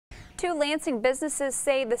Two Lansing businesses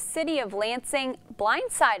say the city of Lansing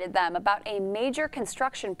blindsided them about a major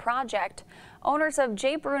construction project. Owners of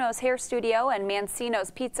Jay Bruno's Hair Studio and Mancino's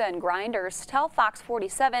Pizza and Grinders tell Fox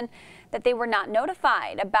 47 that they were not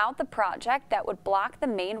notified about the project that would block the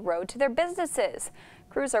main road to their businesses.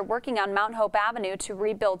 Crews are working on Mount Hope Avenue to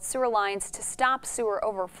rebuild sewer lines to stop sewer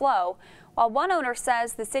overflow. While one owner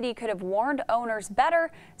says the city could have warned owners better,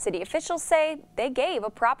 city officials say they gave a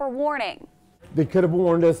proper warning. They could have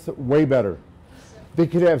warned us way better. They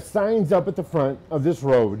could have signs up at the front of this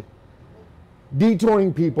road,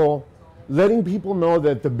 detouring people, letting people know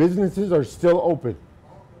that the businesses are still open.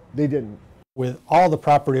 They didn't. With all the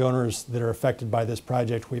property owners that are affected by this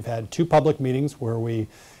project, we've had 2 public meetings where we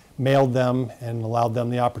mailed them and allowed them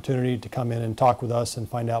the opportunity to come in and talk with us and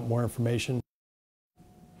find out more information.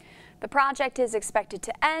 The project is expected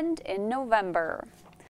to end in November.